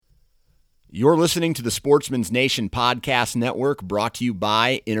You're listening to the Sportsman's Nation Podcast Network, brought to you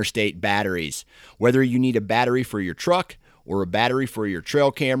by Interstate Batteries. Whether you need a battery for your truck or a battery for your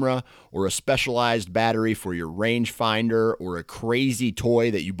trail camera or a specialized battery for your rangefinder or a crazy toy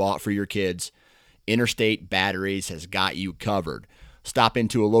that you bought for your kids, Interstate Batteries has got you covered. Stop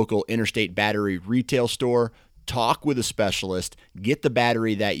into a local Interstate Battery retail store, talk with a specialist, get the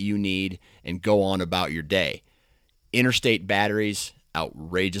battery that you need, and go on about your day. Interstate Batteries,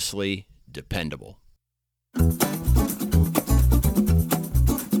 outrageously dependable.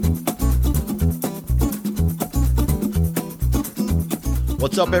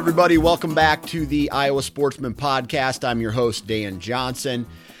 What's up, everybody? Welcome back to the Iowa Sportsman Podcast. I'm your host, Dan Johnson,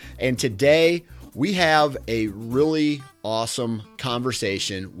 and today we have a really awesome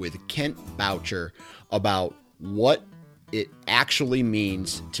conversation with Kent Boucher about what it actually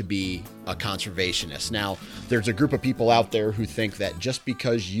means to be a conservationist. Now, there's a group of people out there who think that just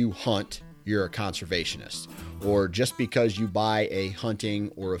because you hunt, you're a conservationist, or just because you buy a hunting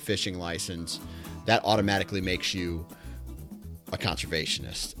or a fishing license, that automatically makes you a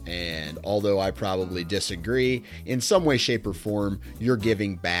conservationist. And although I probably disagree, in some way, shape, or form, you're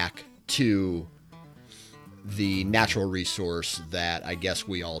giving back to the natural resource that I guess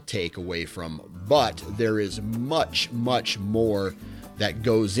we all take away from. But there is much, much more that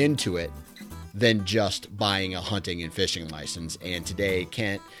goes into it than just buying a hunting and fishing license. And today,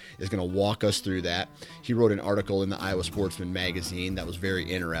 Kent is going to walk us through that. He wrote an article in the Iowa Sportsman magazine that was very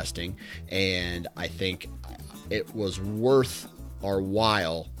interesting, and I think it was worth our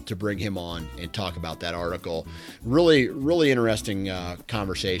while to bring him on and talk about that article. Really, really interesting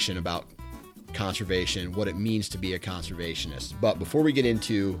conversation about conservation, what it means to be a conservationist. But before we get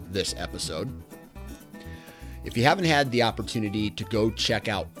into this episode, if you haven't had the opportunity to go check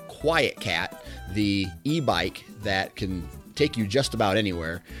out QuietKat, the e-bike that can take you just about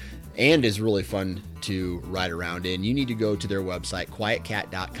anywhere and is really fun to ride around in, you need to go to their website,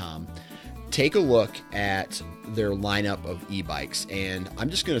 quietkat.com. Take a look at their lineup of e-bikes, and I'm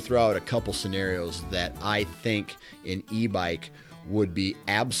just going to throw out a couple scenarios that I think an e-bike would be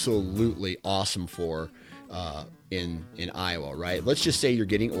absolutely awesome for in Iowa, right? Let's just say you're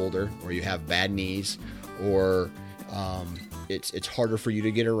getting older, or you have bad knees, or it's harder for you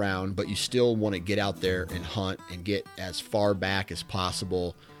to get around, but you still want to get out there and hunt and get as far back as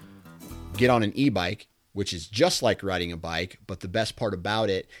possible. Get on an e-bike, which is just like riding a bike, but the best part about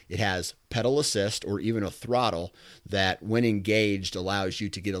it, it has pedal assist or even a throttle that, when engaged, allows you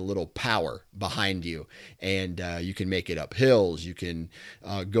to get a little power behind you. And you can make it up hills, you can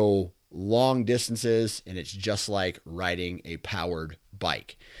go long distances, and it's just like riding a powered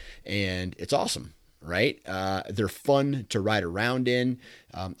bike. And it's awesome, right? They're fun to ride around in.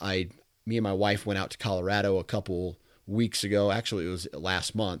 Me and my wife went out to Colorado a couple weeks ago. Actually, it was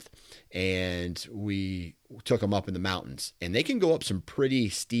last month, and we took them up in the mountains, and they can go up some pretty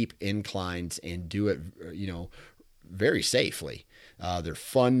steep inclines and do it, very safely. They're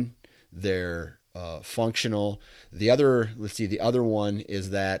fun. They're functional. The other one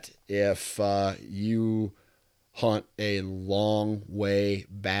is that if you hunt a long way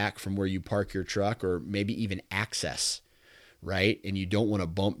back from where you park your truck, or maybe even access, right, and you don't want to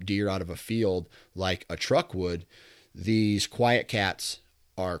bump deer out of a field like a truck would, these QuietKats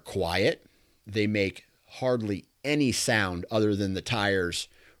are quiet. They make hardly any sound other than the tires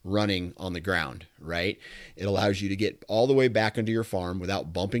running on the ground, right? It allows you to get all the way back into your farm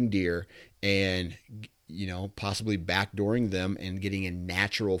without bumping deer, and possibly backdooring them and getting a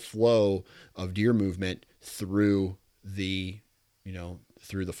natural flow of deer movement through the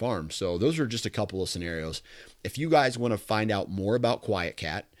farm. So those are just a couple of scenarios. If you guys want to find out more about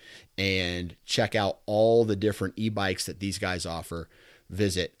QuietKat and check out all the different e-bikes that these guys offer,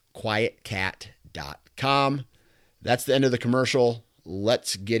 visit quietkat.com. That's the end of the commercial.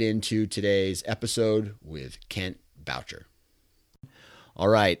 Let's get into today's episode with Kent Boucher. All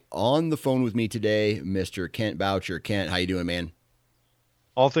right, on the phone with me today, Mr. Kent Boucher. Kent, how you doing, man?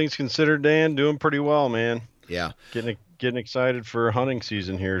 All things considered, Dan, doing pretty well, man. Yeah. Getting excited for hunting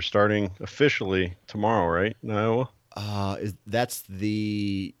season here, starting officially tomorrow, right, in Iowa? That's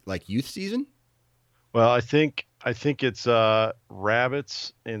the youth season? Well, I think it's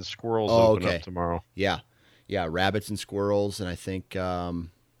rabbits and squirrels open up tomorrow. Yeah, rabbits and squirrels, and I think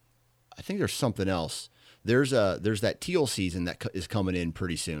there's something else. There's that teal season that is coming in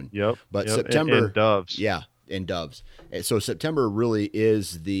pretty soon. Yep. But September, and doves. Yeah, and doves. And so September really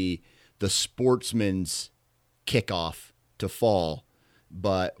is the sportsman's kickoff to fall,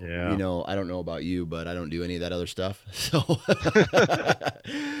 but Yeah. you know, I don't know about you, but I don't do any of that other stuff. So,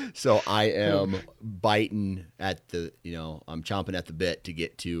 so I am biting at the, you know, I'm chomping at the bit to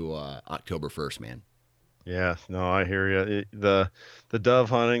get to October 1st, man. Yeah, no, I hear you. The dove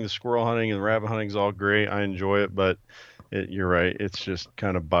hunting, the squirrel hunting, and the rabbit hunting is all great. I enjoy it, but you're right. It's just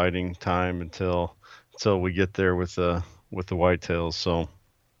kind of biding time until we get there with the whitetails. So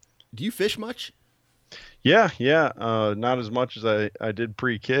Do you fish much? yeah. Not as much as I did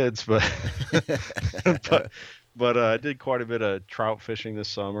pre-kids, but but I did quite a bit of trout fishing this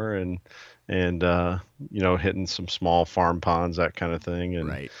summer and you know, hitting some small farm ponds, that kind of thing,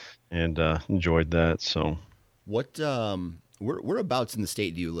 Right. and enjoyed that. So What, whereabouts in the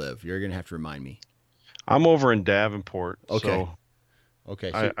state do you live? You're going to have to remind me. I'm over in Davenport. Okay. So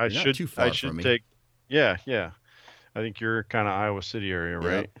Okay. So I you're not too far I from should me. take, yeah. I think you're kind of Iowa City area,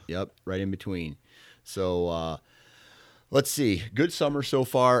 right? Yep. Right in between. So, let's see. Good summer so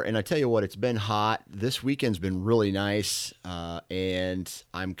far, and I tell you what, it's been hot. This weekend's been really nice, and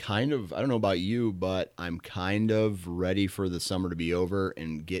I'm kind of, I don't know about you, but I'm kind of ready for the summer to be over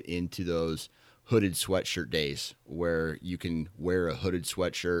and get into those hooded sweatshirt days where you can wear a hooded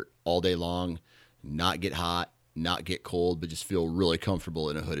sweatshirt all day long, not get hot, not get cold, but just feel really comfortable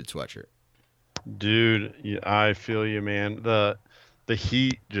in a hooded sweatshirt. Dude, yeah, I feel you, man. The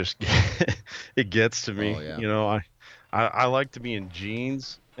heat just it gets to Oh me. yeah, You know, I like to be in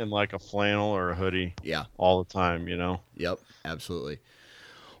jeans and like a flannel or a hoodie yeah, all the time, you know. yep, absolutely.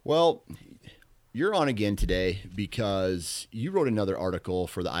 Well, you're on again today because you wrote another article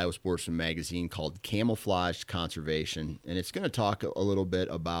for the Iowa Sportsman magazine called Camouflaged Conservation. And it's going to talk a little bit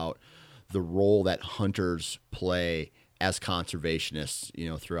about the role that hunters play as conservationists, you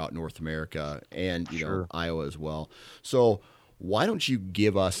know, throughout North America and, you know, Sure. Iowa as well. So, why don't you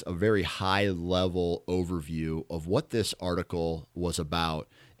give us a very high level overview of what this article was about?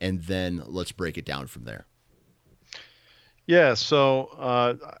 And then let's break it down from there. Yeah,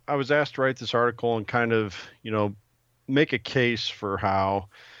 so I was asked to write this article and kind of, you know, make a case for how,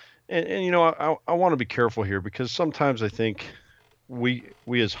 and you know, I want to be careful here because sometimes I think we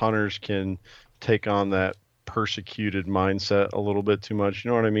as hunters can take on that persecuted mindset a little bit too much.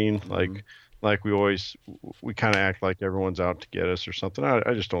 You know what I mean? Mm-hmm. Like we kind of act like everyone's out to get us or something.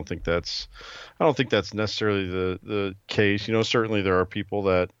 I just don't think I don't think that's necessarily the case. You know, certainly there are people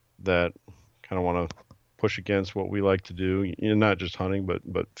that kind of want to push against what we like to do, you know, not just hunting,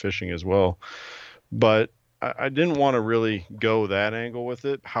 but fishing as well. But I didn't want to really go that angle with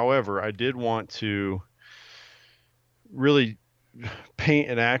it. However, I did want to really paint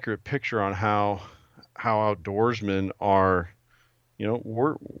an accurate picture on how outdoorsmen are, you know,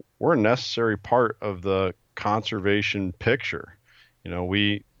 we're a necessary part of the conservation picture. You know,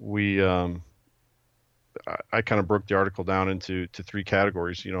 I kind of broke the article down into three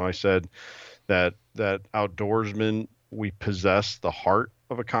categories. You know, I said that outdoorsmen, we possess the heart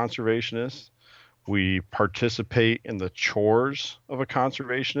of a conservationist. We participate in the chores of a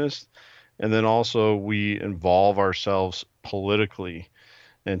conservationist, and then also we involve ourselves politically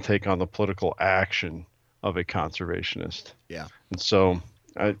and take on the political action of a conservationist. Yeah. And so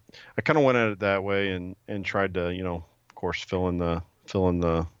I kind of went at it that way and tried to, you know, of course, fill in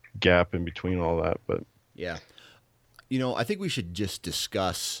the gap in between all that. But Yeah. You know, I think we should just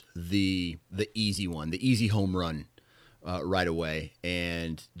discuss the easy one, the easy home run right away,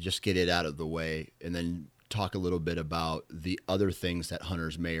 and just get it out of the way, and then talk a little bit about the other things that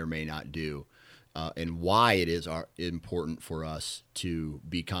hunters may or may not do, and why it is important for us to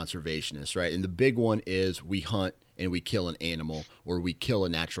be conservationists, right? And the big one is we hunt and we kill an animal or we kill a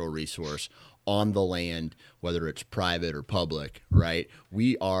natural resource on the land, whether it's private or public, right?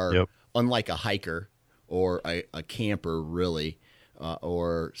 We are, yep, unlike a hiker or a camper, really,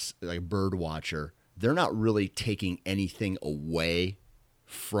 or like a bird watcher, they're not really taking anything away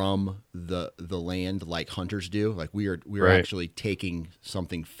from the land like hunters do. Like we are right. actually taking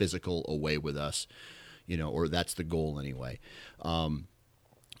something physical away with us, you know, or that's the goal anyway.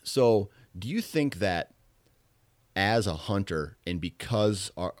 So do you think that as a hunter, and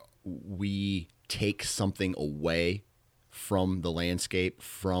because we take something away from the landscape,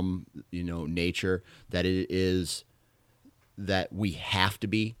 from, you know, nature, that it is that we have to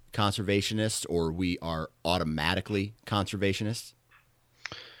be conservationists or we are automatically conservationists?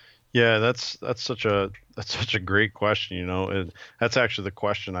 Yeah, that's such a great question, you know, and that's actually the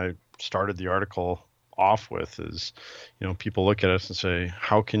question I started the article off with is, you know, people look at us and say,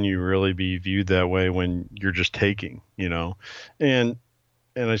 how can you really be viewed that way when you're just taking, you know? And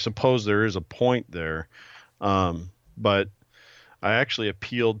I suppose there is a point there. But I actually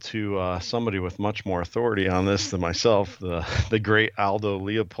appealed to somebody with much more authority on this than myself, the great Aldo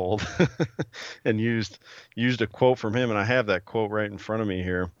Leopold, and used a quote from him, and I have that quote right in front of me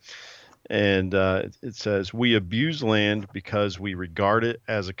here. And it says, "We abuse land because we regard it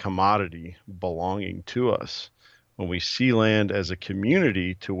as a commodity belonging to us. When we see land as a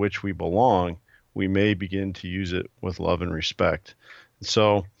community to which we belong, we may begin to use it with love and respect."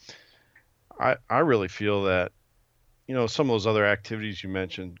 So I really feel that, some of those other activities you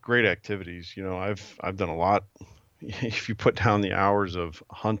mentioned, great activities. I've done a lot. If you put down the hours of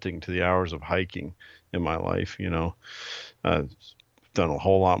hunting to the hours of hiking in my life, done a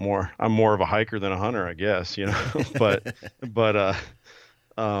whole lot more. I'm more of a hiker than a hunter, I guess, but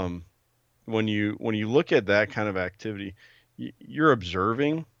when you look at that kind of activity, you're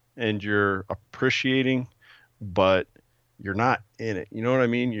observing and you're appreciating, but you're not in it. You know what I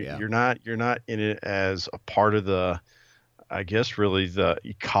mean? You're not in it as a part of I guess really the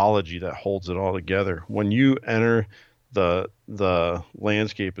ecology that holds it all together. When you enter the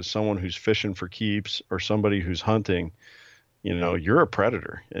landscape as someone who's fishing for keeps or somebody who's hunting, you're a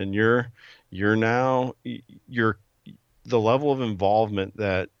predator, and you're the level of involvement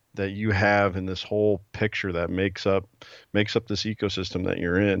that you have in this whole picture that makes up this ecosystem that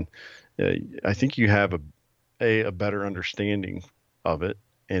you're in. I think you have a better understanding of it,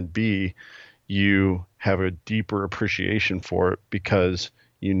 and B, you have a deeper appreciation for it because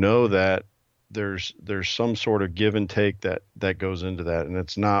you know that there's some sort of give and take that goes into that, and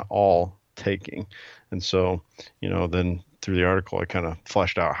it's not all taking. And so, then through the article, I kind of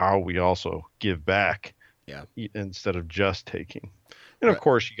fleshed out how we also give back instead of just taking. And of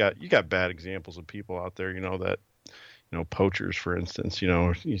course, you got bad examples of people out there, that, poachers, for instance,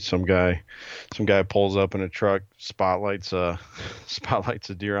 some guy pulls up in a truck, spotlights a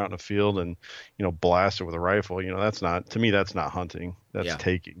deer out in a field and, blasts it with a rifle. To me, that's not hunting. That's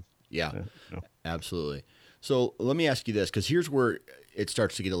taking. Yeah, absolutely. So let me ask you this, because here's where it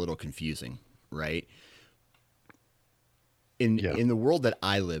starts to get a little confusing, right? In the world that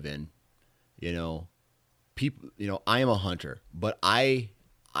I live in, people, I am a hunter, but I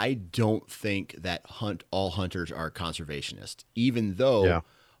don't think that all hunters are conservationists, even though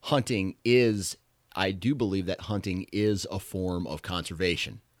I do believe that hunting is a form of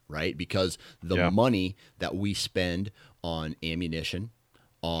conservation, right? Because the money that we spend on ammunition,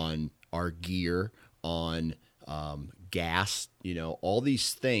 on our gear, on gas, all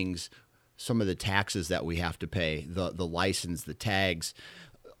these things, some of the taxes that we have to pay, the license, the tags,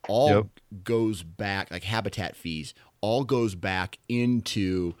 all goes back, like habitat fees, all goes back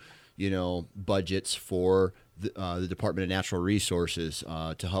into, budgets for the Department of Natural Resources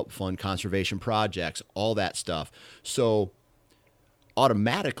to help fund conservation projects, all that stuff. So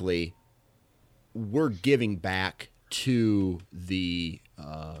automatically we're giving back to the,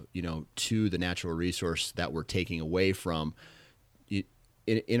 to the natural resource that we're taking away from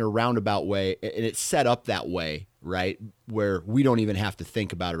in a roundabout way. And it's set up that way, right? Where we don't even have to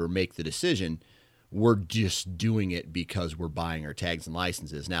think about it or make the decision. We're just doing it because we're buying our tags and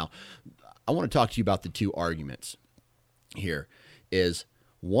licenses. Now, I want to talk to you about the two arguments here.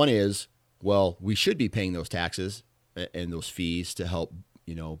 One is, well, we should be paying those taxes and those fees to help,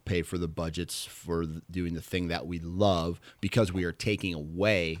 pay for the budgets for doing the thing that we love because we are taking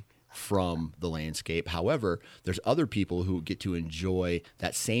away from the landscape. However, there's other people who get to enjoy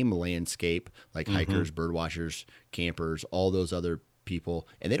that same landscape, like hikers, birdwatchers, campers, all those other people,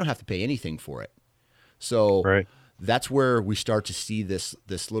 and they don't have to pay anything for it. So that's where we start to see this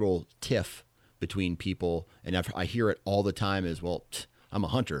little tiff between people. And I hear it all the time is, well, I'm a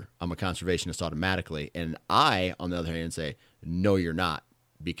hunter, I'm a conservationist automatically. And I, on the other hand, say, no, you're not.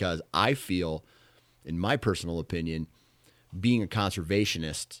 Because I feel, in my personal opinion, being a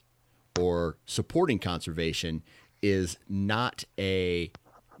conservationist or supporting conservation is not a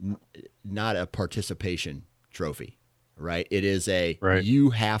participation trophy, right? It is you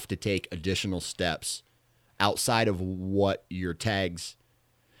have to take additional steps outside of what your tags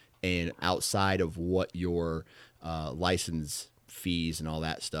and outside of what your license fees and all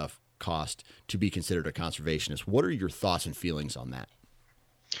that stuff cost to be considered a conservationist. What are your thoughts and feelings on that?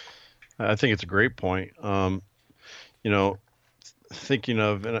 I think it's a great point. Thinking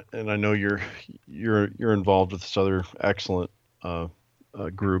of, and I know you're involved with this other excellent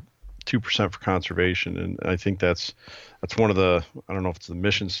group, 2% for Conservation, and I think that's one of the, I don't know if it's the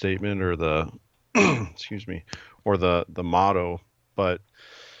mission statement or the excuse me, or the motto, but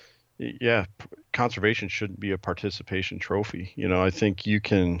yeah, conservation shouldn't be a participation trophy. I think you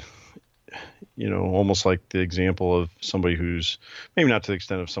can, almost like the example of somebody who's maybe not to the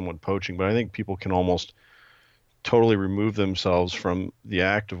extent of someone poaching, but I think people can almost totally remove themselves from the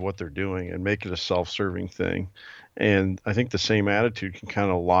act of what they're doing and make it a self-serving thing. And I think the same attitude can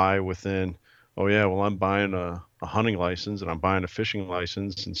kind of lie within, oh yeah, well, I'm buying a hunting license and I'm buying a fishing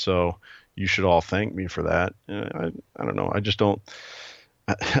license, and so you should all thank me for that. I don't know. I just don't.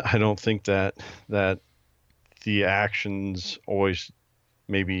 I don't think that the actions always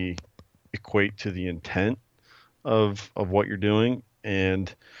maybe equate to the intent of what you're doing.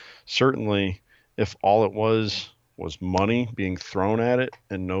 And certainly if all it was money being thrown at it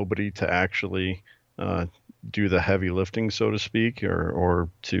and nobody to actually do the heavy lifting, so to speak, or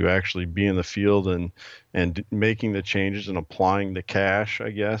to actually be in the field and making the changes and applying the cash,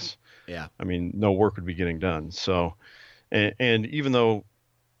 I guess. Yeah. I mean, no work would be getting done. So, and even though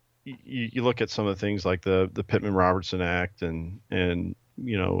you look at some of the things like the Pittman-Robertson Act and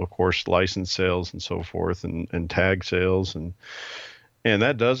of course, license sales and so forth, and tag sales, and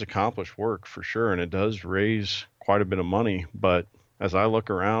that does accomplish work for sure, and it does raise quite a bit of money. But as I look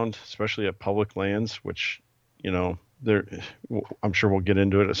around, especially at public lands, which there, I'm sure we'll get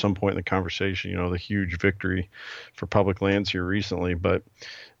into it at some point in the conversation. The huge victory for public lands here recently,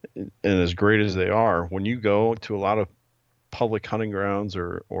 and as great as they are, when you go to a lot of public hunting grounds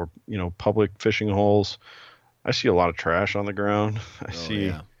or public fishing holes, I see a lot of trash on the ground.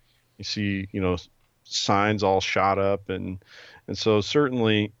 You see, signs all shot up, and so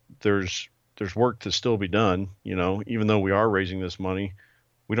certainly there's work to still be done. Even though we are raising this money,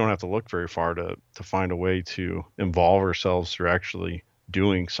 we don't have to look very far to find a way to involve ourselves through actually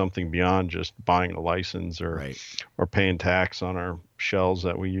doing something beyond just buying a license or paying tax on our shells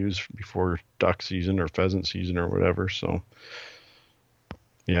that we use before duck season or pheasant season or whatever. So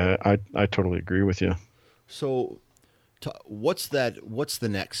yeah, I totally agree with you. So what's the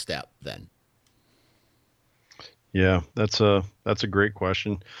next step then? Yeah, that's a great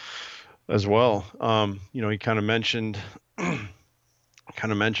question as well. You kind of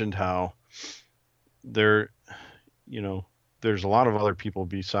mentioned how there's a lot of other people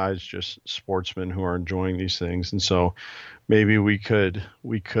besides just sportsmen who are enjoying these things. And so maybe we could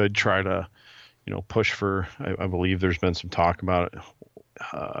try to, push for, I believe there's been some talk about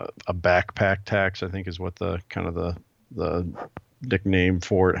a backpack tax, I think is what the nickname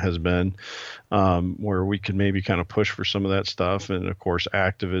for it has been, where we could maybe kind of push for some of that stuff. And of course,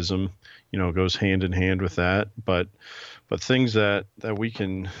 activism, goes hand in hand with that, but things that we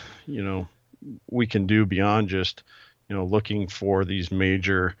can do beyond just, looking for these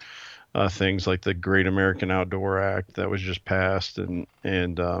major things like the Great American Outdoor Act that was just passed, and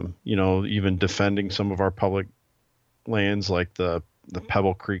even defending some of our public lands like the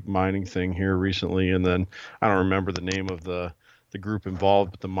Pebble Creek mining thing here recently. And then I don't remember the name of the group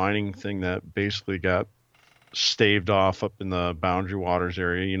involved, but the mining thing that basically got staved off up in the Boundary Waters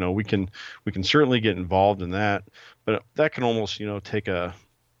area. We can certainly get involved in that, but that can almost, take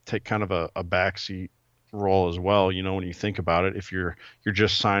kind of a backseat role as well. When you think about it, if you're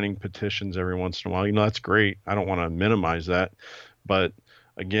just signing petitions every once in a while, that's great. I don't want to minimize that, but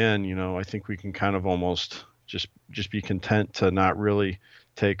again, I think we can kind of almost just be content to not really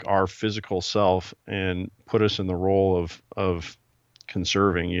take our physical self and put us in the role of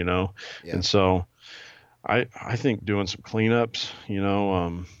conserving, Yeah. And so I think doing some cleanups,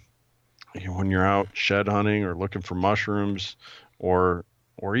 when you're out shed hunting or looking for mushrooms, or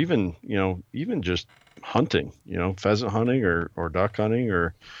even just hunting, pheasant hunting or duck hunting,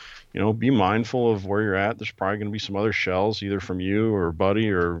 or, be mindful of where you're at. There's probably going to be some other shells either from you or a buddy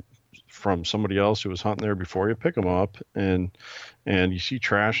or from somebody else who was hunting there before you. Pick them up, and you see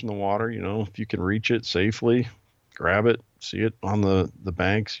trash in the water, if you can reach it safely, grab it, see it on the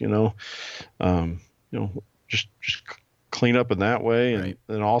banks, just clean up in that way. Right.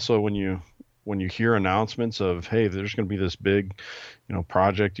 And also when you hear announcements of, hey, there's going to be this big,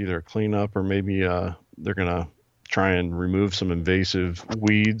 project, either a cleanup or maybe they're going to try and remove some invasive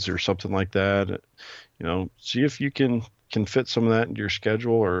weeds or something like that, see if you can fit some of that into your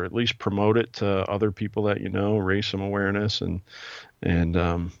schedule, or at least promote it to other people that raise some awareness. And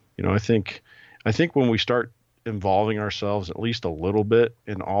I think when we start involving ourselves at least a little bit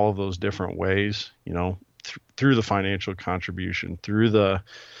in all of those different ways, through the financial contribution, through the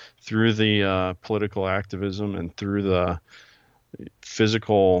political activism, and through the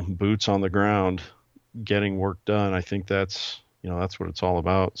physical boots on the ground, getting work done, I think that's what it's all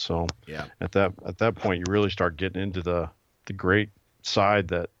about. So yeah, at that point, you really start getting into the great side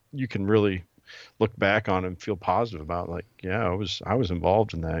that you can really look back on and feel positive about. Like, yeah, I was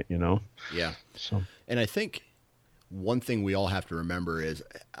involved in that, Yeah. So, and I think one thing we all have to remember is,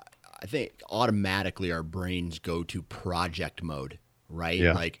 I think automatically our brains go to project mode, right?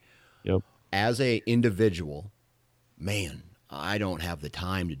 Yeah. Like, yep. As a individual, man, I don't have the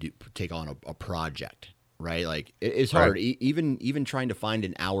time to take on a project, right? Like it's hard. Right. Even trying to find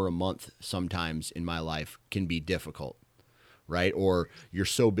an hour a month sometimes in my life can be difficult, right? Or you're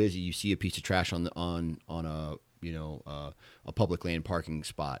so busy, you see a piece of trash on a a public land parking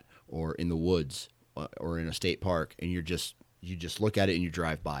spot or in the woods or in a state park, and you just look at it and you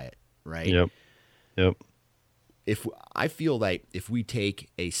drive by it, right? Yep. Yep. If I feel like if we take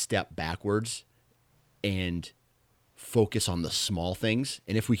a step backwards and focus on the small things,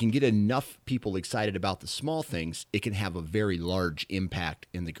 and if we can get enough people excited about the small things, it can have a very large impact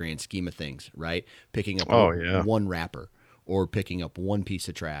in the grand scheme of things, right? Picking up one wrapper, or picking up one piece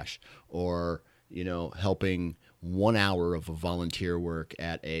of trash, or helping 1 hour of a volunteer work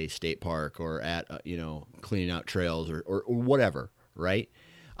at a state park, or at cleaning out trails, or whatever, right?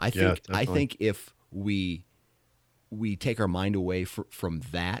 I think if we take our mind away from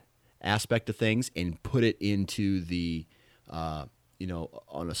that aspect of things and put it into the on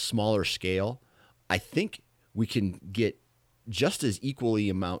a smaller scale, I think we can get just as equally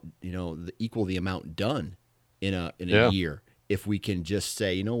amount the amount done in a year, if we can just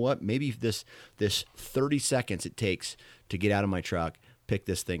say, you know what, maybe this 30 seconds it takes to get out of my truck, pick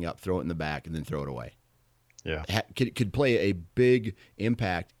this thing up, throw it in the back, and then throw it away. Yeah. Could play a big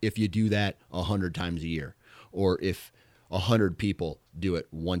impact if you do that 100 times a year, or if 100 people do it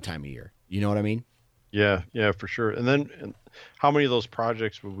one time a year. You know what I mean? Yeah, for sure. And then how many of those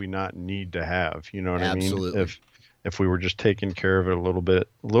projects would we not need to have? You know what Absolutely. I mean? If we were just taking care of it a little bit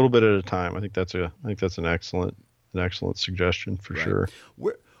at a time. I think that's an excellent suggestion for Right. sure.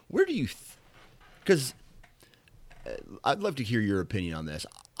 Where do you because I'd love to hear your opinion on this.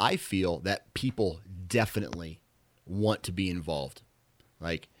 I feel that people definitely want to be involved.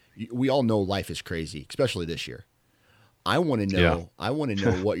 Like, we all know life is crazy, especially this year. I want to know. Yeah. I want to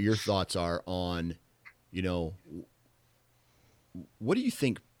know what your thoughts are on, what do you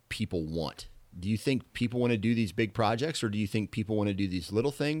think people want? Do you think people want to do these big projects, or do you think people want to do these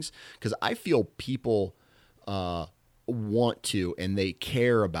little things? Because I feel people want to, and they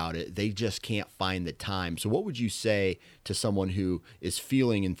care about it. They just can't find the time. So what would you say to someone who is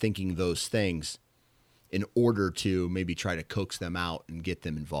feeling and thinking those things in order to maybe try to coax them out and get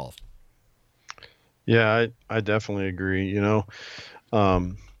them involved? Yeah, I definitely agree.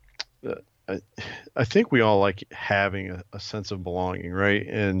 Um, I think we all like having a sense of belonging, right?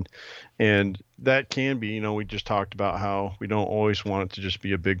 And that can be, we just talked about how we don't always want it to just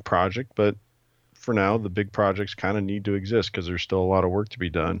be a big project, but for now, the big projects kind of need to exist because there's still a lot of work to be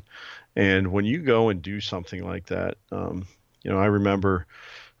done. And when you go and do something like that, I remember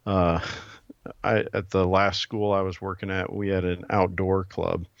at the last school I was working at, we had an outdoor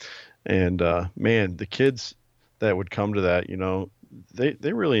club, and man, the kids that would come to that,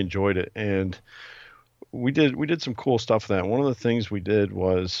 they really enjoyed it. And we did some cool stuff with that. One of the things we did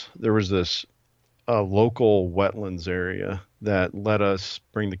was there was this local wetlands area that let us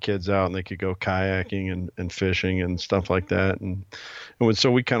bring the kids out, and they could go kayaking and fishing and stuff like that. And so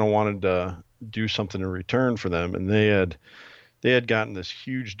we kind of wanted to do something in return for them. And they had gotten this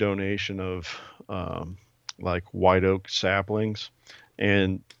huge donation of like white oak saplings,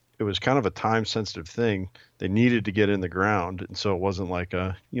 and it was kind of a time sensitive thing. They needed to get in the ground. And so it wasn't like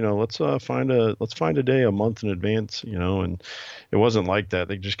let's find a day a month in advance, and it wasn't like that.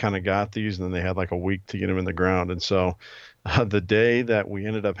 They just kind of got these, and then they had like a week to get them in the ground. And so the day that we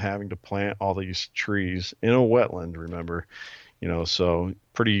ended up having to plant all these trees in a wetland, remember, so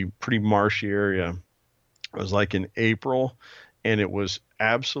pretty marshy area. It was like in April, and it was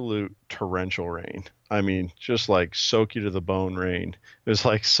absolute torrential rain. I mean, just like soak you to the bone rain. It was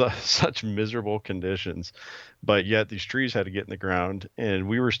like such miserable conditions, but yet these trees had to get in the ground, and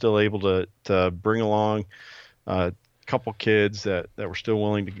we were still able to bring along a couple kids that were still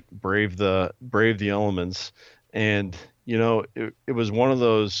willing to brave the elements. And it was one of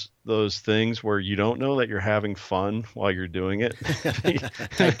those things where you don't know that you're having fun while you're doing it.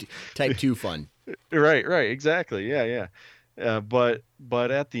 Type 2 fun. Right, exactly. Yeah. But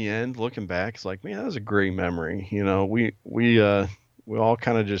at the end, looking back, it's like, man, that was a great memory. We all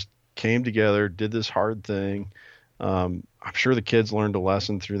kind of just came together, did this hard thing. I'm sure the kids learned a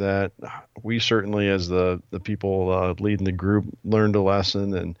lesson through that. We certainly, as the people leading the group, learned a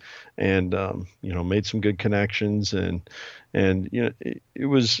lesson and made some good connections. And it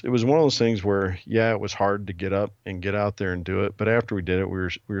was one of those things where, yeah, it was hard to get up and get out there and do it. But after we did it, we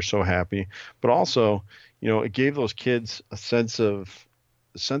were so happy. But also, it gave those kids a sense of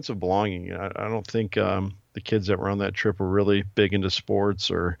belonging. I don't think the kids that were on that trip were really big into sports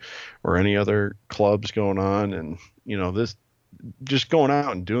or any other clubs going on. And, this just going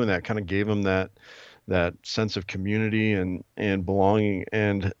out and doing that kind of gave them that that sense of community and belonging.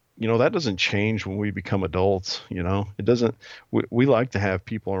 And that doesn't change when we become adults. It doesn't. We like to have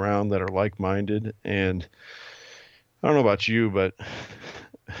people around that are like-minded. And I don't know about you, but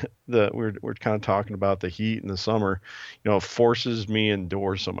we're kind of talking about the heat in the summer. It forces me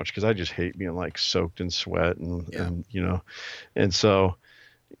indoors so much because I just hate being like soaked in sweat and so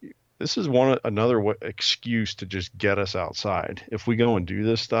this is another excuse to just get us outside. If we go and do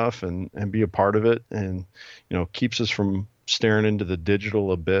this stuff and be a part of it, and keeps us from staring into the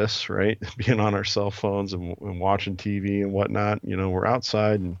digital abyss, right? Being on our cell phones and watching TV and whatnot. We're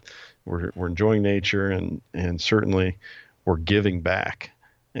outside and we're enjoying nature, and certainly we're giving back,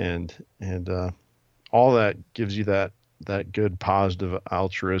 and all that gives you that good, positive,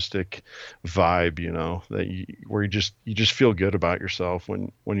 altruistic vibe, where you just feel good about yourself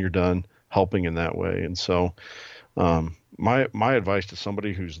when you're done helping in that way. And so, my advice to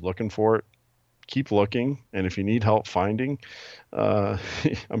somebody who's looking for it, keep looking. And if you need help finding,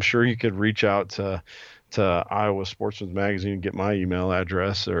 I'm sure you could reach out to Iowa Sportsman's Magazine and get my email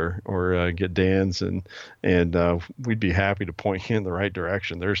address or get Dan's, and we'd be happy to point you in the right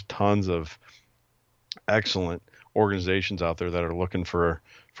direction. There's tons of excellent organizations out there that are looking for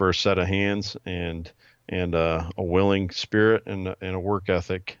a set of hands and a willing spirit and a work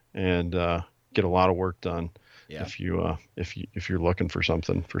ethic, and get a lot of work done. Yeah. If you're looking for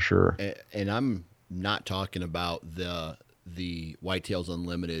something, for sure. And I'm not talking about the Whitetails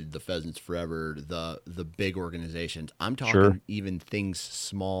Unlimited, the Pheasants Forever, the big organizations. I'm talking even things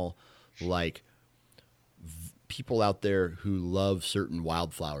small, like people out there who love certain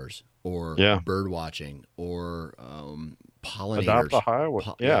wildflowers, or bird watching, or pollinators. Adopt a highway.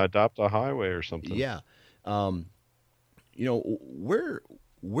 Adopt a highway or something. Yeah.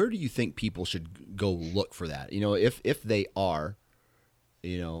 Where do you think people should go look for that? If they are,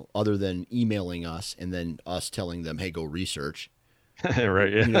 other than emailing us and then us telling them, hey, go research.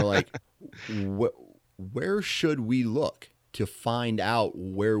 Right. Yeah. Where should we look to find out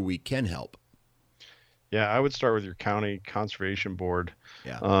where we can help? Yeah, I would start with your county conservation board.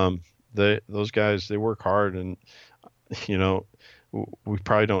 Yeah. Those guys, they work hard, and we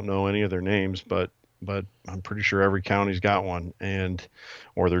probably don't know any of their names, but I'm pretty sure every county's got one,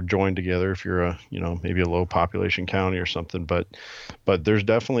 or they're joined together if you're maybe a low population county or something. But there's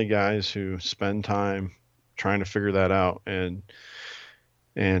definitely guys who spend time trying to figure that out, and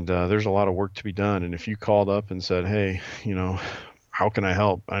there's a lot of work to be done. And if you called up and said, hey, how can I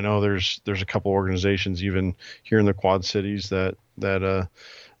help? I know there's a couple organizations even here in the Quad Cities that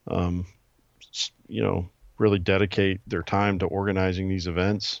really dedicate their time to organizing these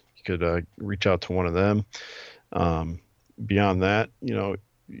events. You could reach out to one of them. Beyond that,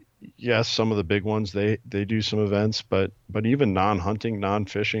 yes, some of the big ones, they do some events, but even non-hunting,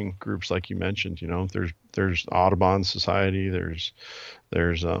 non-fishing groups, like you mentioned, there's Audubon Society,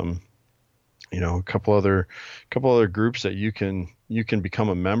 there's a couple other groups that you can become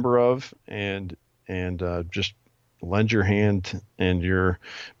a member of, and just lend your hand and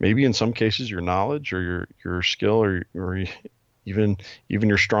maybe in some cases your knowledge or your skill or even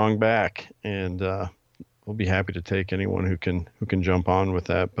your strong back, and we'll be happy to take anyone who can jump on with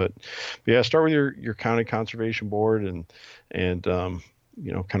that. But yeah, start with your county conservation board and kind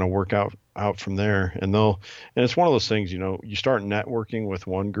of work out from there. And it's one of those things, you start networking with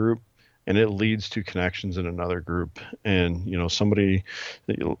one group and it leads to connections in another group. And,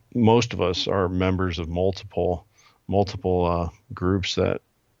 most of us are members of multiple groups that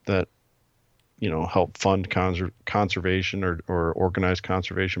help fund conservation or organize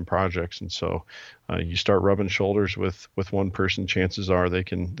conservation projects. And so you start rubbing shoulders with one person, chances are they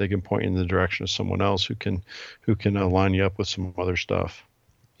can point you in the direction of someone else who can line you up with some other stuff.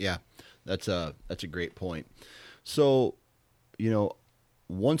 Yeah, that's a great point. So,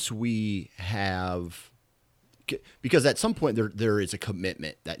 once we have, because at some point there is a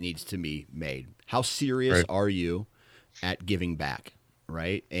commitment that needs to be made. How serious are you at giving back?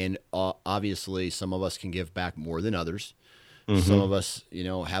 Right. And obviously some of us can give back more than others. Mm-hmm. Some of us,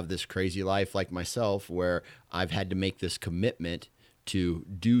 have this crazy life like myself where I've had to make this commitment to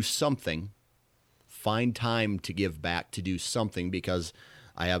do something, find time to give back, to do something, because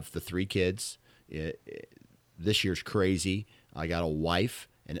I have the 3 kids. This year's crazy. I got a wife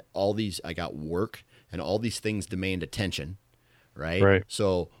and I got work, and all these things demand attention. Right.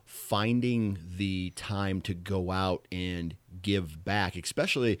 So finding the time to go out and give back,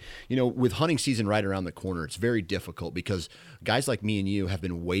 especially, with hunting season right around the corner, it's very difficult because guys like me and you have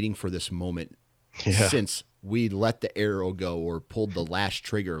been waiting for this moment since we let the arrow go or pulled the last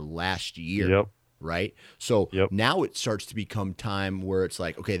trigger last year. Yep. Right. So now it starts to become time where it's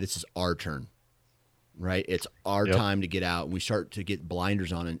like, okay, this is our turn. right? It's our Yep. time to get out, and we start to get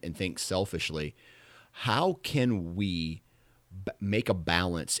blinders on and think selfishly. How can we make a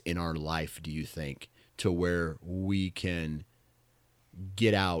balance in our life, do you think, to where we can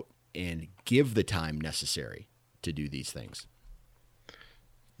get out and give the time necessary to do these things?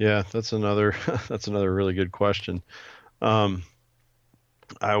 Yeah, that's another that's another really good question. Um,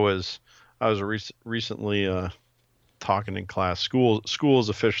 I was recently talking in class. School is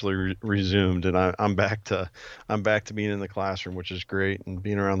officially resumed, and I'm back to being in the classroom, which is great, and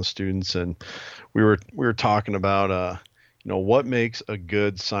being around the students. And we were talking about what makes a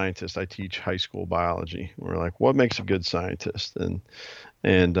good scientist. I teach high school biology. We're like, what makes a good scientist? And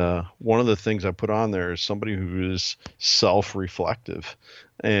one of the things I put on there is somebody who is self-reflective.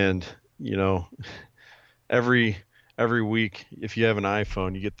 And every every week, if you have an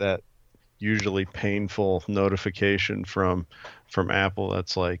iPhone, you get that usually painful notification from Apple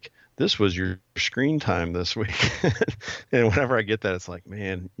that's like, this was your screen time this week. And whenever I get that, it's like,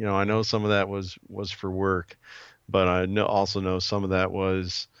 man, I know some of that was for work, but also know some of that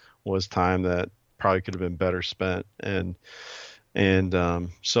was time that probably could have been better spent.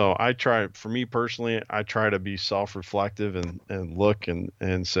 So for me personally, I try to be self-reflective and look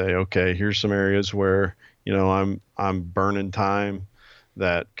and say, okay, here's some areas where, I'm burning time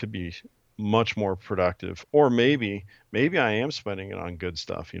that could be much more productive. Or maybe I am spending it on good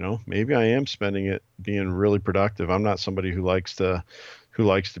stuff, maybe I am spending it being really productive. I'm not somebody who likes to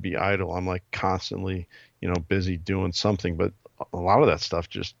be idle. I'm like constantly, busy doing something, but a lot of that stuff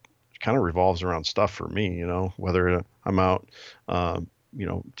just kind of revolves around stuff for me, whether I'm out,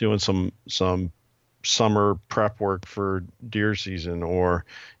 doing some summer prep work for deer season, or,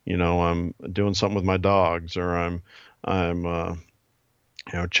 I'm doing something with my dogs, or I'm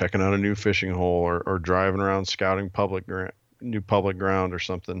checking out a new fishing hole, or driving around scouting new public ground or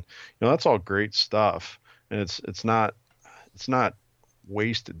something. That's all great stuff. And it's not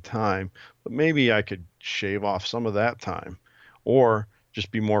wasted time, but maybe I could shave off some of that time, or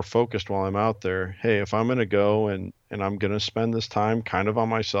just be more focused while I'm out there. Hey, if I'm going to go and I'm going to spend this time kind of on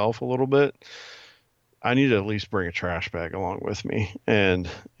myself a little bit, I need to at least bring a trash bag along with me and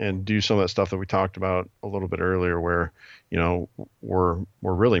do some of that stuff that we talked about a little bit earlier, where, we're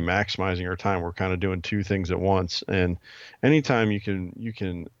really maximizing our time. We're kind of doing two things at once. And anytime you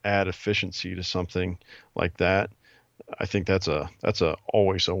can add efficiency to something like that, I think that's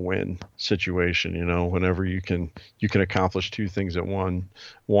always a win situation, whenever you can accomplish two things at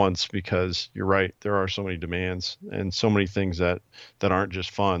once, because you're right. There are so many demands and so many things that aren't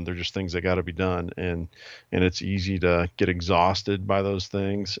just fun. They're just things that got to be done. And it's easy to get exhausted by those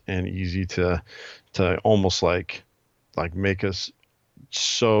things, and easy to almost like make us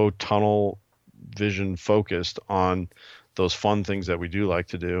so tunnel vision focused on those fun things that we do like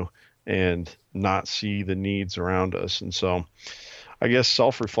to do, and not see the needs around us. And so I guess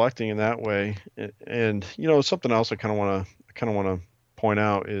self-reflecting in that way. And something else I kind of want to point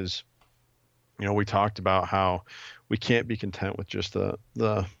out is, we talked about how we can't be content with just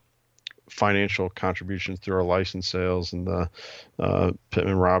the financial contributions through our license sales and the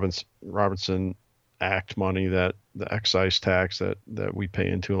Pittman Robertson Act money, that the excise tax that we pay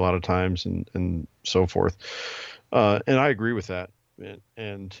into a lot of times, and so forth. And I agree with that.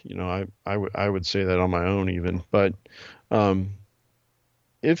 And I would say that on my own even. But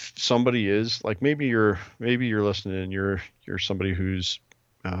if somebody is like, maybe you're listening and you're somebody who's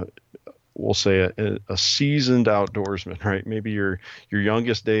we'll say a seasoned outdoorsman, right? Maybe your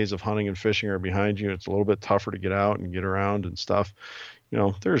youngest days of hunting and fishing are behind you. It's a little bit tougher to get out and get around and stuff.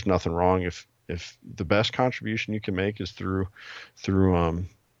 There's nothing wrong if the best contribution you can make is through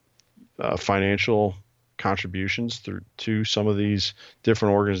financial contributions to some of these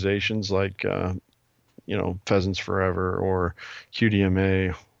different organizations, like Pheasants Forever, or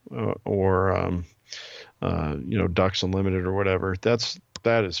QDMA, or Ducks Unlimited, or whatever.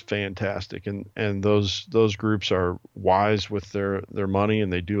 That is fantastic, and those groups are wise with their money,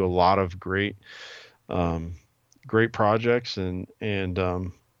 and they do a lot of great projects. And I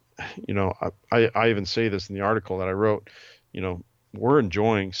even say this in the article that I wrote. We're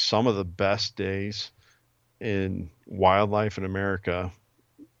enjoying some of the best days in wildlife in America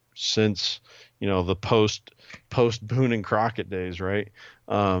since the post Boone and Crockett days, right?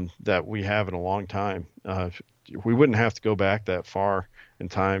 That we have in a long time. We wouldn't have to go back that far in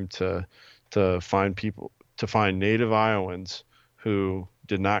time to find native Iowans who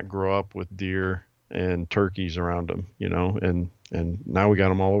did not grow up with deer and turkeys around them, and now we got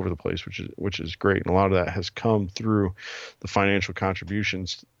them all over the place, which is great. And a lot of that has come through the financial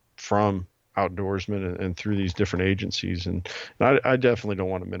contributions from outdoorsmen and through these different agencies. And I definitely don't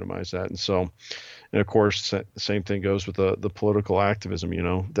want to minimize that. And so of course, the same thing goes with the political activism.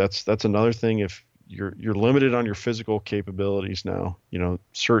 That's another thing. If you're limited on your physical capabilities now,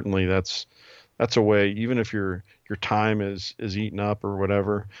 certainly that's a way. Even if your time is eaten up or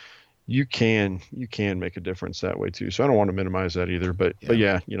whatever, you can make a difference that way too. So I don't want to minimize that either. But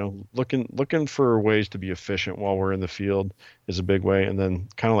yeah, looking for ways to be efficient while we're in the field is a big way. And then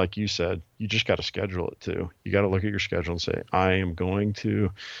kind of like you said, you just got to schedule it too. You got to look at your schedule and say, I am going to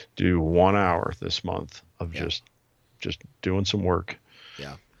do 1 hour this month of just doing some work.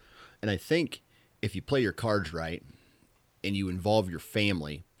 Yeah. And I think if you play your cards right and you involve your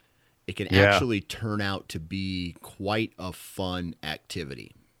family, it can actually turn out to be quite a fun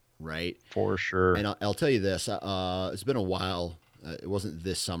activity. Right. For sure. And I'll tell you this, it's been a while. It wasn't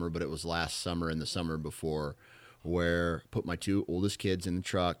this summer, but it was last summer and the summer before, where I put my 2 oldest kids in the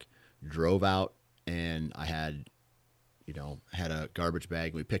truck, drove out, and I had a garbage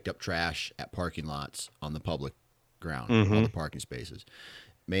bag. We picked up trash at parking lots on the public ground, all the parking spaces.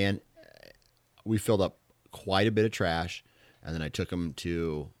 Man, we filled up quite a bit of trash, and then I took them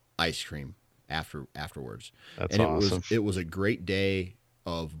to ice cream afterwards. That's and awesome. It was a great day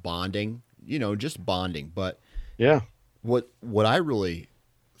of bonding, just bonding. But yeah, what I really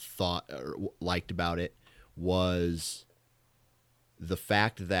thought or liked about it was the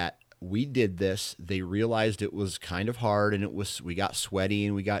fact that we did this. They realized it was kind of hard, and we got sweaty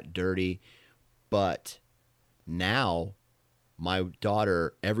and we got dirty. But now my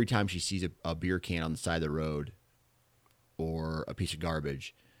daughter, every time she sees a beer can on the side of the road or a piece of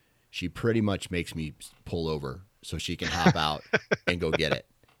garbage, she pretty much makes me pull over so she can hop out and go get it.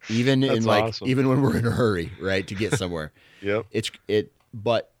 Even awesome. Even when we're in a hurry, right, to get somewhere. Yep.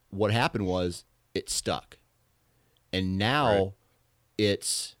 But what happened was it stuck. And now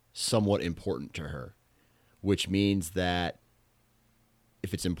it's somewhat important to her, which means that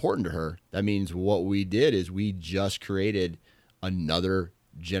if it's important to her, that means what we did is we just created another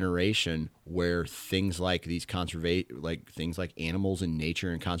generation where things like things like animals and nature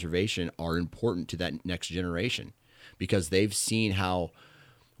and conservation are important to that next generation, because they've seen how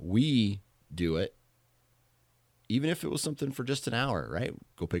we do it. Even if it was something for just an hour, right?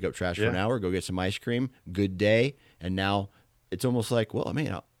 Go pick up trash for an hour, go get some ice cream, good day. And now it's almost like, well,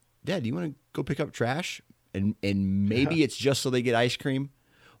 man, Dad, do you want to go pick up trash? And maybe it's just so they get ice cream,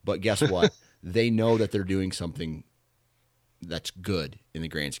 but guess what? They know that they're doing something that's good in the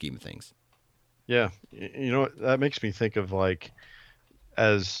grand scheme of things. Yeah. That makes me think of, like,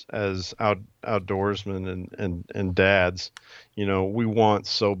 as outdoorsmen and dads, we want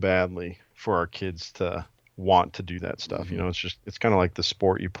so badly for our kids to want to do that stuff. Mm-hmm. It's kind of like the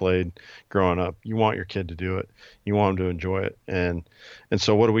sport you played growing up. You want your kid to do it. You want them to enjoy it. And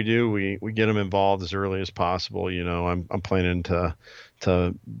so what do? We get them involved as early as possible. I'm planning to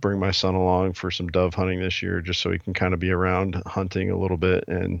bring my son along for some dove hunting this year, just so he can kind of be around hunting a little bit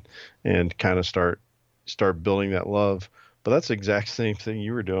and kind of start building that love. But that's the exact same thing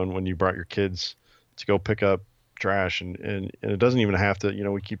you were doing when you brought your kids to go pick up trash, and it doesn't even have to,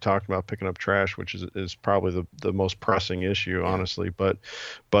 we keep talking about picking up trash, which is probably the most pressing issue, honestly, but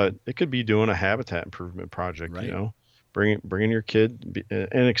it could be doing a habitat improvement project, right. Bringing your kid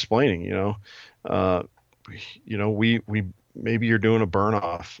and explaining, we maybe you're doing a burn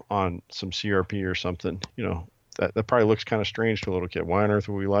off on some CRP or something, that probably looks kind of strange to a little kid. Why on earth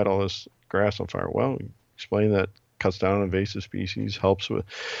would we light all this grass on fire? Well, explain that cuts down on invasive species, helps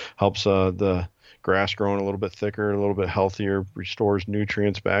the grass growing a little bit thicker, a little bit healthier, restores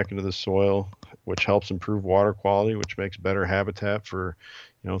nutrients back into the soil, which helps improve water quality, which makes better habitat for,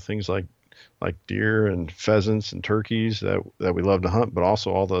 things like deer and pheasants and turkeys that we love to hunt, but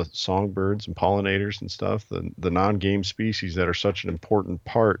also all the songbirds and pollinators and stuff, the non-game species that are such an important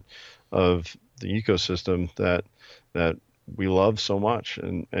part of the ecosystem that we love so much,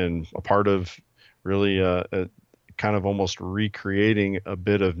 and a part of really kind of almost recreating a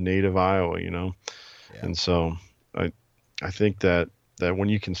bit of native Iowa, Yeah. And so I think that when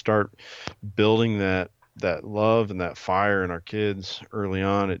you can start building that love and that fire in our kids early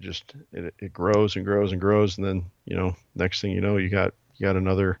on, it grows and grows and grows. And then, next thing you know, you got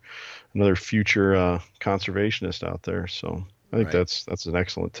another future conservationist out there. So I think that's an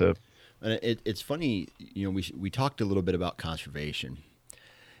excellent tip. And it's funny, we talked a little bit about conservation,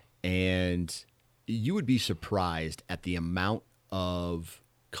 and you would be surprised at the amount of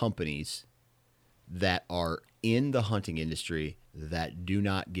companies that are in the hunting industry that do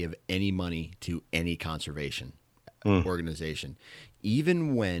not give any money to any conservation organization,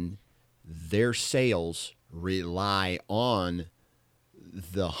 even when their sales rely on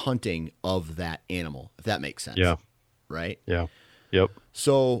the hunting of that animal, if that makes sense. Yeah. Right? Yeah. Yep.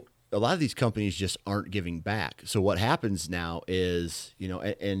 So a lot of these companies just aren't giving back. So what happens now is,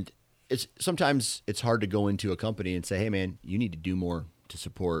 and it's sometimes it's hard to go into a company and say, hey man, you need to do more to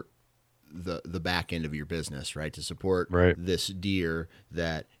support the back end of your business, right? To support this deer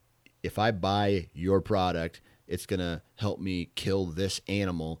that if I buy your product, it's going to help me kill this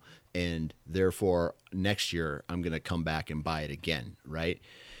animal. And therefore next year I'm going to come back and buy it again. Right.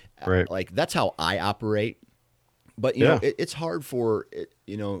 Like that's how I operate. But, you know, it's hard for,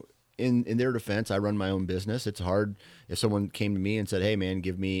 in their defense, I run my own business. It's hard if someone came to me and said, hey, man,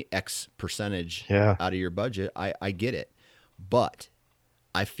 give me X percentage out of your budget. I get it. But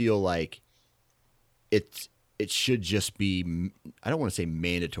I feel like it should just be, I don't want to say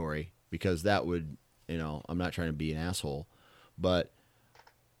mandatory because that would, I'm not trying to be an asshole. But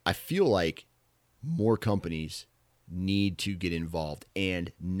I feel like more companies need to get involved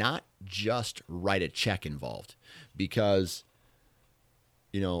and not just write a check involved because,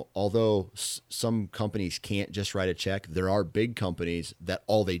 although some companies can't just write a check, there are big companies that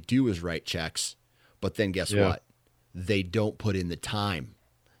all they do is write checks, but then guess what? They don't put in the time.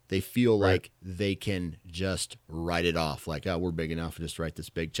 They feel like they can just write it off. Like, oh, we're big enough to just write this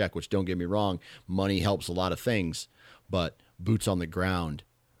big check, which don't get me wrong. Money helps a lot of things, but boots on the ground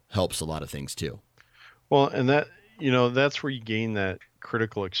helps a lot of things too. Well, and that's where you gain that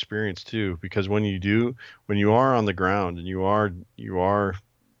critical experience too, because when you are on the ground and you are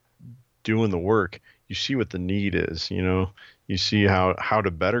doing the work, you see what the need is, you see how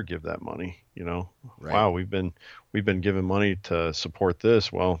to better give that money, wow, we've been given money to support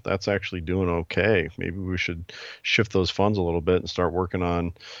this. Well, that's actually doing okay. Maybe we should shift those funds a little bit and start working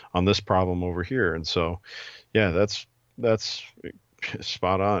on this problem over here. And so, that's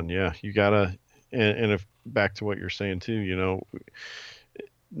spot on. Yeah. You gotta, and if back to what you're saying too,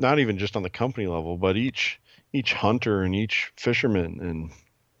 not even just on the company level, but each hunter and each fisherman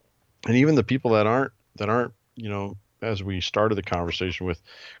and even the people that aren't, as we started the conversation with,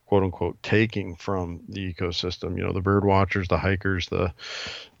 quote unquote, taking from the ecosystem, the bird watchers, the hikers, the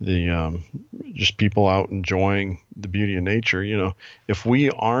just people out enjoying the beauty of nature, if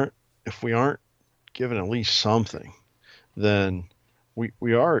we aren't given at least something, then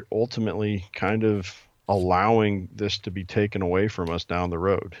we are ultimately kind of allowing this to be taken away from us down the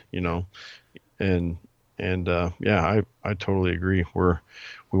road, and I totally agree.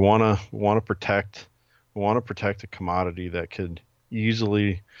 We want to protect a commodity that could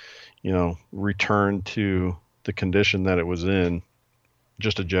easily, return to the condition that it was in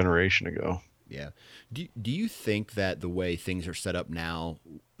just a generation ago. Yeah. Do you think that the way things are set up now,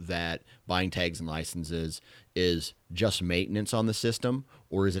 that buying tags and licenses is just maintenance on the system,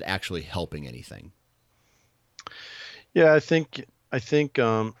 or is it actually helping anything? Yeah, I think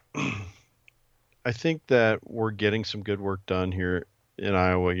that we're getting some good work done here in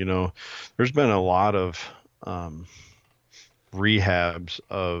Iowa. There's been a lot of rehabs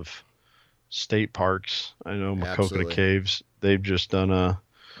of state parks. I know Maquoketa Caves, they just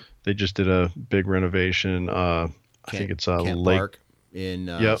did a big renovation. I think it's a Kent lake Park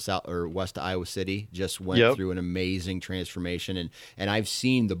in South or West Iowa City just went through an amazing transformation, and I've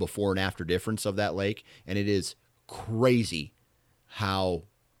seen the before and after difference of that lake, and it is crazy how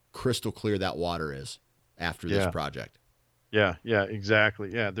crystal clear that water is after this project. Yeah,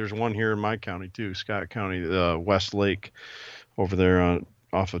 exactly. Yeah, there's one here in my county too, Scott County, West Lake over there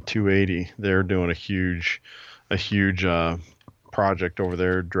off of 280. They're doing a huge project over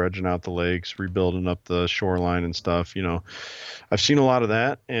there, dredging out the lakes, rebuilding up the shoreline and stuff. I've seen a lot of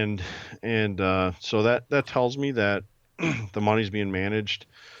that, and so that tells me that the money's being managed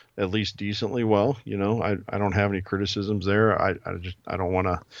at least decently well. I don't have any criticisms there. I don't want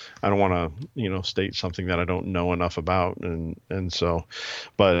to state something that I don't know enough about, and so,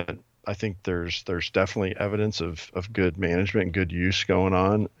 but I think there's definitely evidence of good management and good use going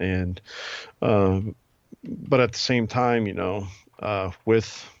on, and but at the same time, there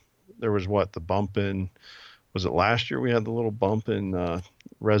was the bump in, was it last year we had the little bump in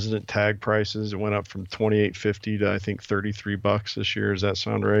resident tag prices? It went up from $28.50 to I think $33 this year. Does that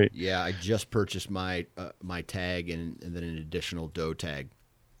sound right? Yeah, I just purchased my my tag and then an additional doe tag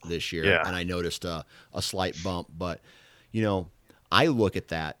this year, and I noticed a slight bump. But I look at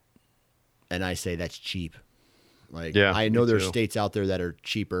that and I say that's cheap. Like, I know there's states out there that are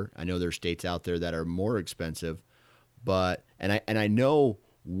cheaper. I know there's states out there that are more expensive, but and I know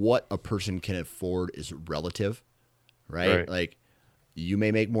what a person can afford is relative, right? Like, you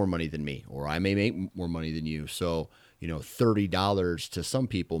may make more money than me, or I may make more money than you. So, $30 to some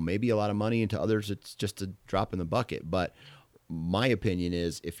people may be a lot of money, and to others it's just a drop in the bucket. But my opinion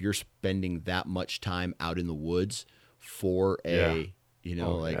is, if you're spending that much time out in the woods for a You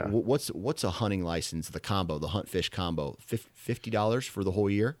know, like yeah. what's a hunting license? The combo, the hunt fish combo, $50 for the whole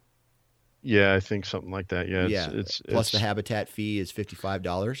year. Yeah, I think something like that. Yeah, Yeah, plus the habitat fee is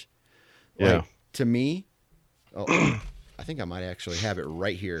 $55. Yeah. Like to me, oh, I think I might actually have it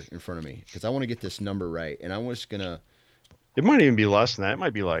right here in front of me because I want to get this number right, and I'm just gonna. It might even be less than that. It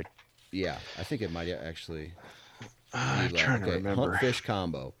might be like, Yeah, I think it might actually be I'm less. trying to Okay, hunt remember. fish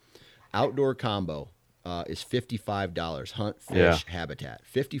combo, outdoor combo is $55. Hunt Yeah. fish habitat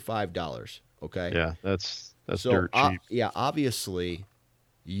 $55. Okay. Yeah, that's So, dirt cheap. yeah, obviously,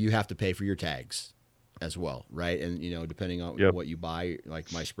 you have to pay for your tags as well, right? And you know, depending on Yep. what you buy,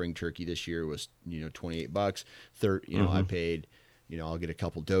 like my spring turkey this year was $28. I Hmm. paid. I'll get a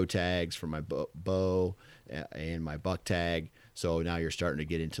couple doe tags for my bow and my buck tag. So now you're starting to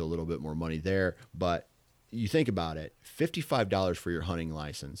get into a little bit more money there. But you think about it, $55 for your hunting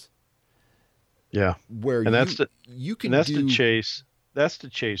license, Yeah. where And that's you and can that's to do chase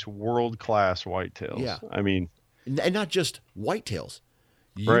world-class whitetails. yeah, I mean, and not just whitetails.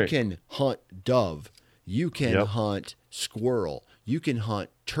 You right. can hunt dove. You can Yep. hunt squirrel. You can hunt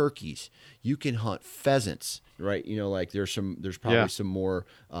turkeys. You can hunt pheasants, right? Like there's probably Yeah. some more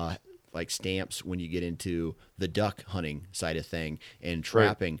like stamps when you get into the duck hunting side of thing and Right.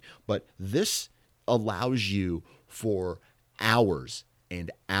 trapping. But this allows you for hours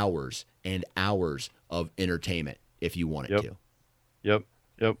and hours and hours of entertainment if you want it Yep. to. Yep.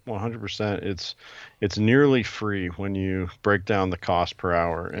 Yep. 100%. It's nearly free when you break down the cost per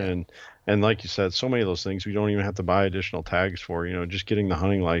hour. Yeah. And like you said, so many of those things we don't even have to buy additional tags for. Just getting the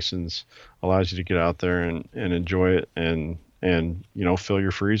hunting license allows you to get out there and enjoy it and fill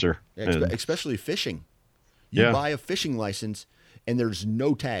your freezer. Yeah, And especially fishing. You yeah. buy a fishing license and there's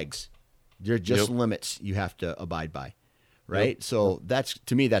no tags. There are just Yep. limits you have to abide by, Yep. right? So that's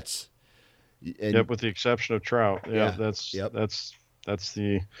to me that's and Yep, with the exception of trout. Yeah, yeah, that's yep, that's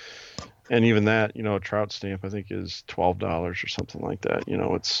the and even that, a trout stamp I think is $12 or something like that.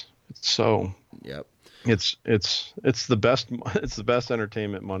 It's so yep, it's the best it's the best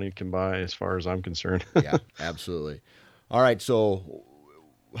entertainment money can buy as far as I'm concerned. yeah, absolutely. All right, so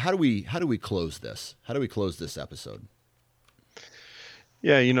how do we close this? How do we close this episode?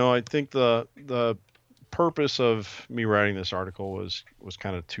 Yeah, I think the purpose of me writing this article was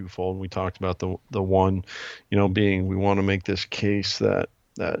kind of twofold. We talked about the one, being we want to make this case that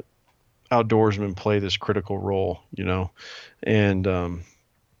outdoorsmen play this critical role, and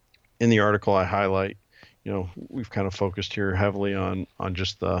in the article I highlight, we've kind of focused here heavily on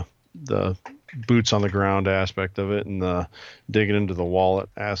just the boots on the ground aspect of it and the digging into the wallet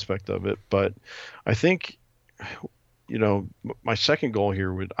aspect of it. But I think, my second goal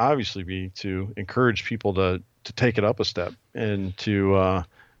here would obviously be to encourage people to take it up a step and to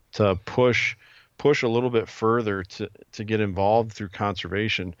push a little bit further to get involved through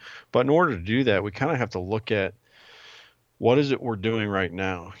conservation. But in order to do that, we kind of have to look at what is it we're doing right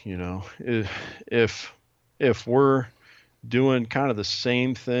now. If we're doing kind of the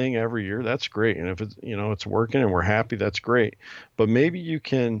same thing every year, that's great. And if it's it's working and we're happy, that's great. But maybe you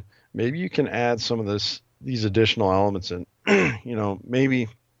can add some of these additional elements in. Maybe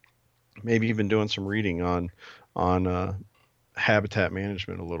you've been doing some reading on habitat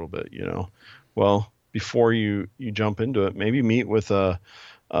management a little bit. Well, before you jump into it, maybe meet with a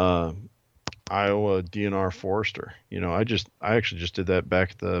Iowa DNR forester. I actually just did that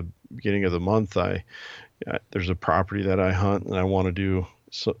back at the beginning of the month. There's a property that I hunt and I want to do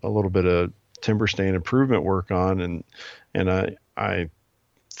a little bit of timber stand improvement work on, and I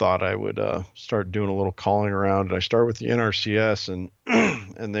thought I would start doing a little calling around. And I started with the NRCS, and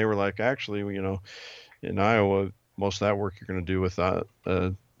and they were like, actually, in Iowa, most of that work you're going to do with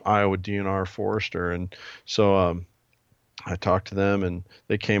Iowa DNR forester. And so I talked to them, and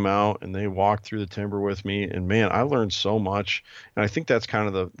they came out and they walked through the timber with me, and man, I learned so much. And I think that's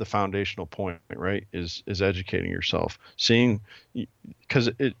kind of the foundational point, right? Is educating yourself, seeing, because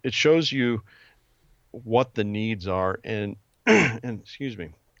it shows you what the needs are, and and excuse me,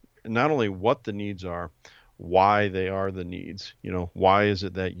 not only what the needs are, why they are the needs. Why is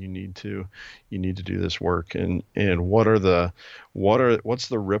it that you need to do this work, and what's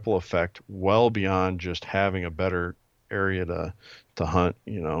the ripple effect well beyond just having a better area to hunt.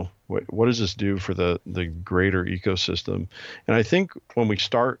 What does this do for the greater ecosystem? And I think when we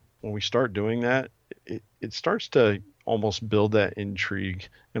start doing that, it starts to almost build that intrigue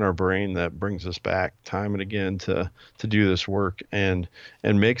in our brain that brings us back time and again to do this work, and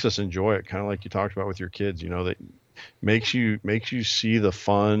makes us enjoy it, kind of like you talked about with your kids. That makes you see the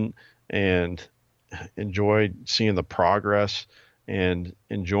fun and enjoy seeing the progress and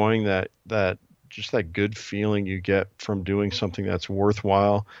enjoying that that good feeling you get from doing something that's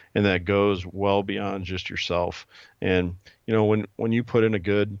worthwhile and that goes well beyond just yourself. And when you put in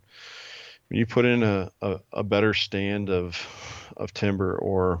a better stand of timber,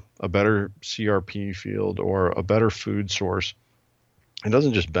 or a better CRP field, or a better food source, it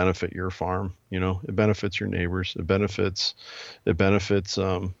doesn't just benefit your farm. It benefits your neighbors. It benefits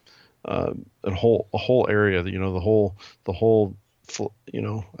a whole area. The whole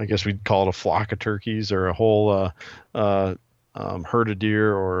I guess we'd call it a flock of turkeys, or a whole herd of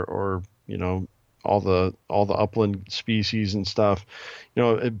deer, or all the upland species and stuff.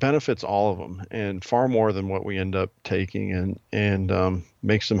 It benefits all of them, and far more than what we end up taking, and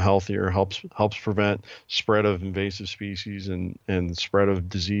makes them healthier, helps prevent spread of invasive species and spread of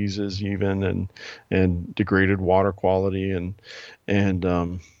diseases even, and degraded water quality.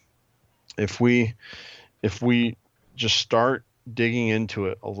 And if we just start digging into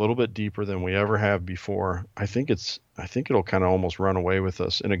it a little bit deeper than we ever have before, I think it'll kind of almost run away with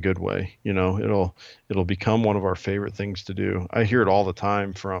us in a good way. It'll become one of our favorite things to do. I hear it all the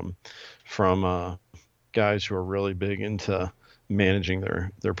time from guys who are really big into managing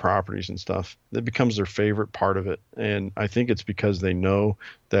their properties and stuff. It becomes their favorite part of it. And I think it's because they know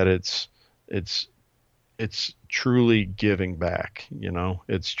that it's truly giving back.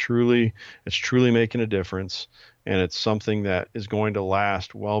 It's truly making a difference. And it's something that is going to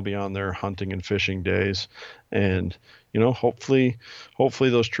last well beyond their hunting and fishing days. And, hopefully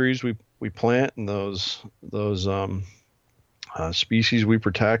those trees we plant and those species we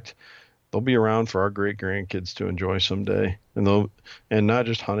protect, they'll be around for our great grandkids to enjoy someday. And not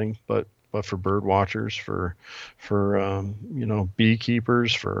just hunting, but for bird watchers, for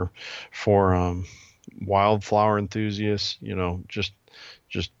beekeepers, for wildflower enthusiasts, just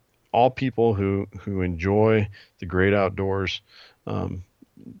all people who enjoy the great outdoors.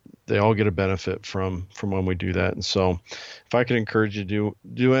 They all get a benefit from when we do that. And so if I could encourage you to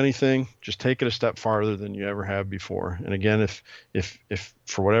do anything, just take it a step farther than you ever have before. And again, if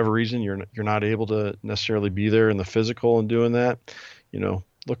for whatever reason you're not able to necessarily be there in the physical and doing that,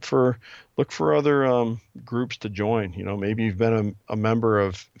 look for other groups to join. Maybe you've been a member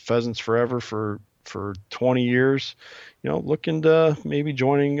of Pheasants Forever for 20 years, look into maybe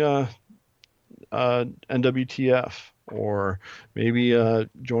joining NWTF, or maybe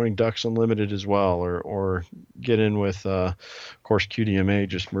joining Ducks Unlimited as well, or get in with, of course, QDMA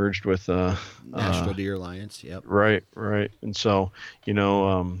just merged with National Deer Alliance. Yep. Right. And so,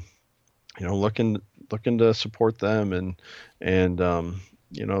 looking to support them, and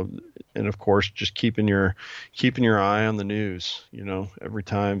of course, just keeping your eye on the news. Every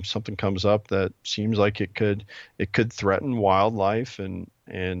time something comes up that seems like it could threaten wildlife and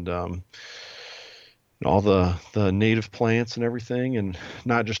all the native plants and everything, and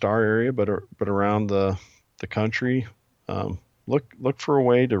not just our area, but around the country. Look for a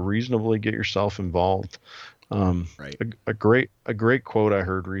way to reasonably get yourself involved. Right. A great quote I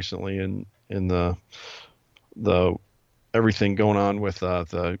heard recently in the everything going on with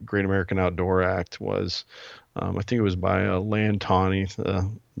the Great American Outdoor Act was, I think it was by Land Tawney,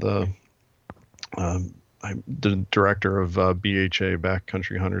 the director of BHA,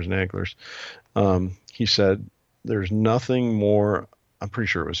 Backcountry Hunters and Anglers. He said, "There's nothing more." I'm pretty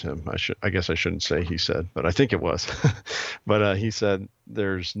sure it was him. I guess I shouldn't say he said, but I think it was. But he said,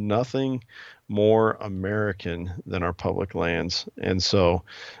 "There's nothing more American than our public lands." And so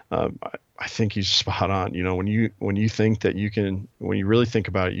I think he's spot on. When you think that when you really think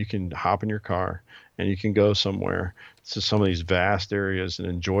about it, you can hop in your car and you can go somewhere to some of these vast areas and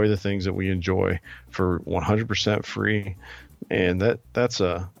enjoy the things that we enjoy for 100% free. And to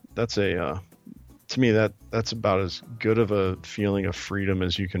me, that's about as good of a feeling of freedom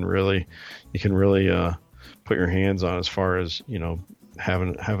as you can really put your hands on, as far as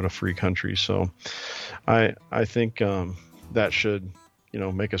having a free country. So I think that should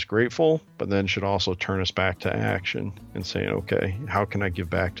make us grateful, but then should also turn us back to action and saying, okay, how can I give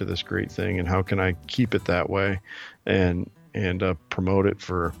back to this great thing, and how can I keep it that way, and promote it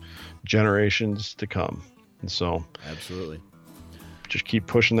for generations to come. And so absolutely, just keep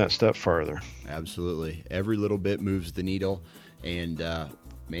pushing that step farther. Absolutely. Every little bit moves the needle. And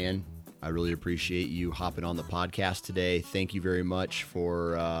man, I really appreciate you hopping on the podcast today. Thank you very much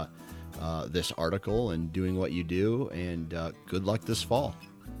for this article and doing what you do. And good luck this fall.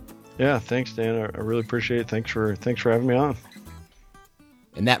 Yeah, thanks, Dan. I really appreciate it. Thanks for having me on.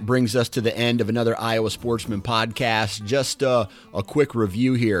 And that brings us to the end of another Iowa Sportsman podcast. Just a quick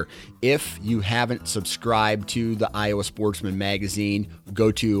review here. If you haven't subscribed to the Iowa Sportsman magazine,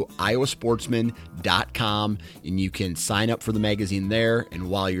 go to iowasportsman.com and you can sign up for the magazine there. And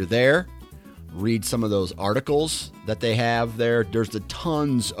while you're there, read some of those articles that they have there. There's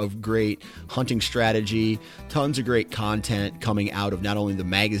tons of great hunting strategy, tons of great content coming out of not only the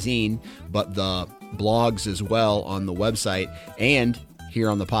magazine, but the blogs as well on the website and here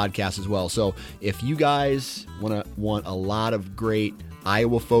on the podcast as well. So if you guys want a lot of great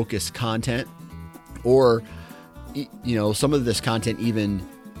Iowa focused content, or some of this content even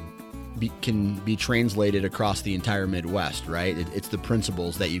can be translated across the entire Midwest, right? It's the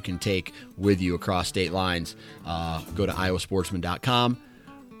principles that you can take with you across state lines. Go to iowasportsman.com,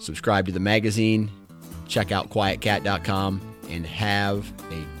 subscribe to the magazine, check out quietcat.com, and have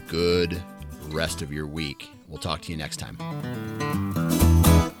a good rest of your week. We'll talk to you next time.